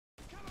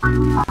I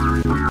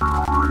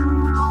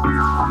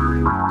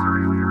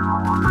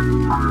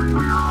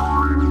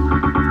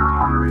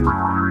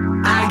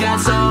got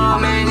so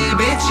many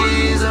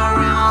bitches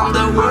around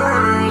the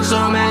world,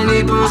 so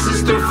many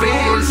pussies to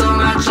fill, so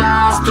much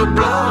ass to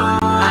blow.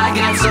 I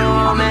got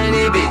so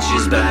many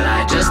bitches, but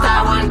I just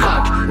have one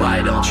cock.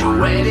 Why don't you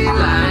wait in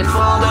line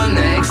for the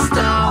next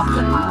stop?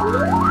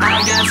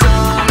 I got so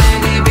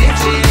many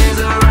bitches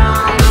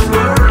around the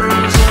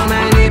world, so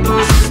many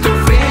pussies to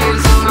fill,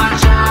 so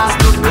much ass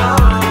to blow.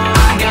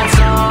 I got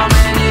so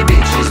many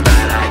bitches,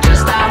 but I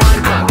just have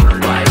one cock.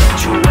 Why don't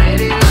you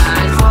wait in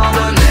line for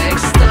the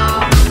next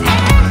stop?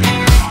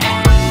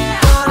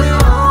 Hold it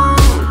on,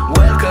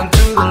 welcome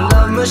to the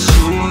love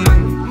machine.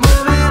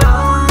 Move it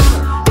on,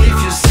 if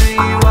you see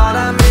what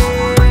I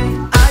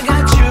mean. I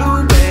got you,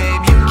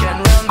 babe, you can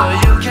run but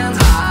you can't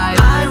hide.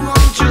 I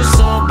want you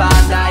so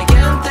bad I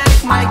can't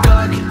take my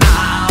cock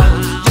out.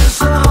 You're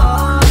so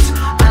hot,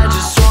 I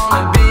just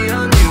wanna be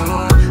on you.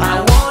 I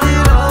want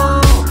it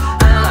all,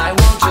 and I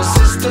want your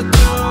sister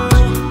too.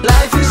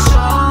 Life is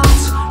short,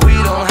 we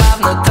don't have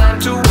no time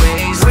to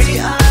waste. We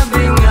are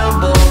being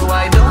bold,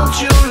 why don't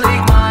you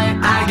lick my?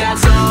 I got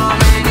so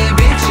many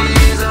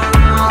bitches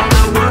around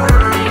the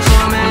world, so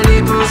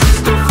many pussies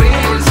to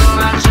fill, so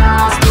much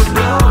ass to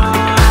blow.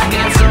 I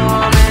got so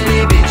many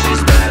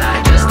bitches, but I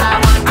just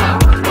have one cup.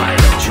 Why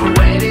don't you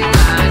wait in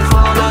line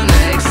for the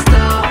next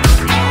stop?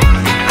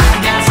 I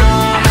got so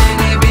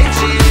many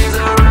bitches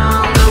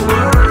around the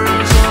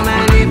world, so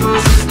many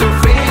pussies to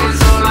fill,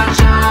 so much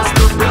ass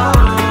to blow.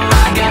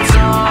 I got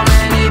so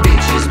many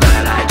bitches,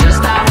 but I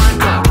just have one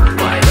cup.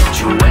 Why don't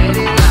you wait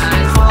in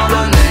line for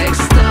the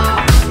next stop?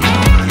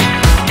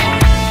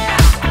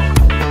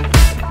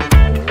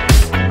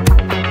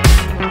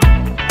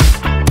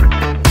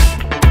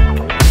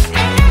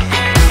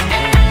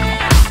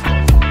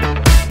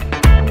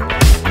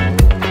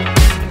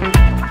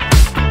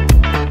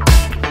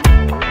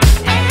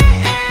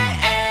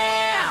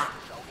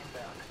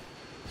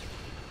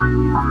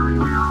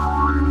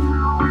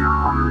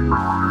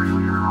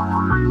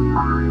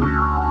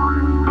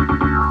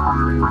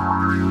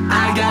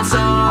 I got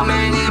so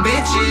many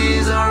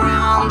bitches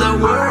around the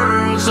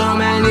world, so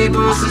many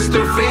pussies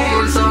to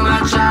fill, so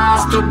much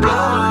ass to blow.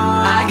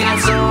 I got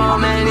so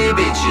many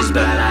bitches,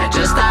 but I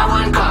just have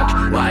one cock.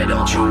 Why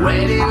don't you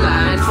wait in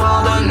line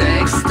for the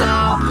next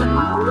stop?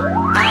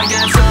 I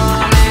got so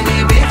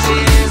many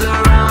bitches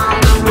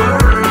around the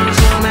world,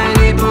 so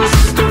many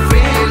pussies to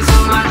fill, so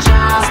much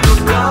ass to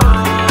blow.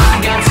 I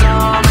got so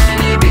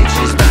many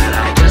bitches, but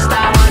I just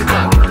have one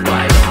cock.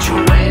 Why don't you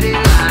wait in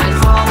line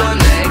for the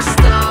next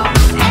stop?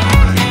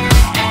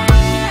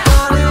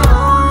 Hold it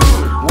on,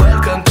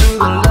 welcome to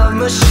the love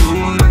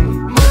machine.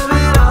 Move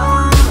it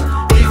on,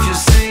 if you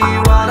see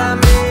what I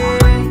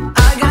mean. I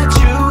got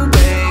you,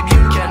 babe,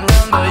 you can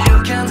run but you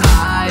can't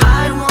hide.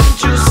 I want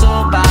you so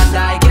bad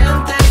I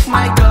can't take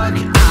my cock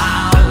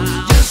out.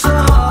 You're so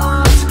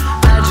hot,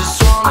 I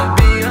just wanna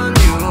be on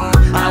you.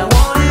 I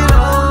want it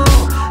all,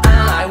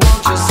 and I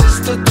want your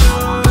sister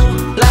too.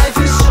 Life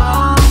is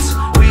short,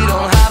 we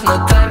don't have no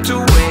time to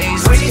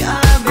waste. We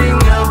are being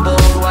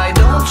bold, why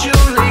don't you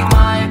lick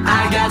my?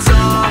 I got so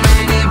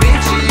many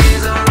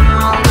bitches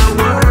around the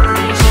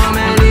world, so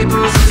many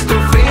pussies to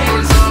fill,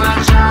 so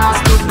much ass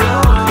to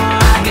blow.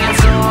 I got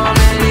so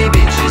many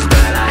bitches,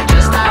 but I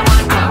just have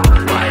one cup.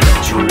 Why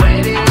don't you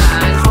wait in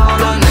line for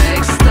the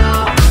next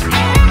stop?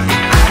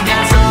 I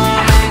got so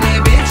many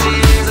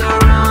bitches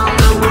around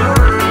the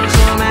world,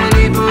 so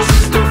many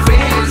pussies to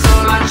fill, so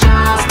much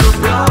ass to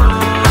blow.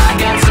 I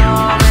got so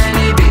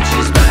many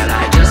bitches, but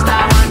I just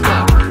have one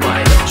cup. Why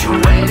don't you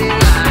wait in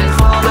line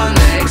for the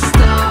next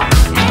stop?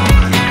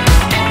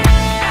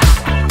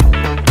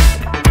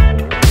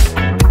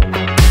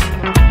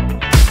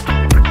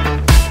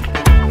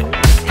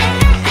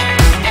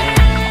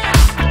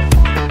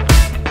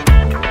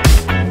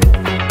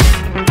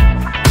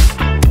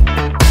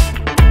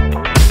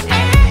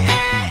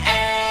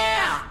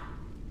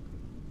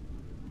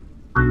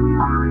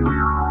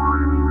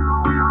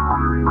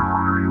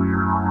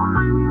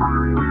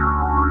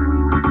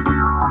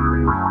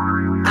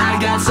 I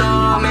got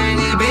so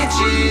many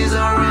bitches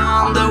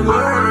around the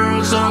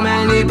world, so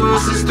many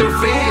pussies to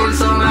fill,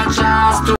 so much ass to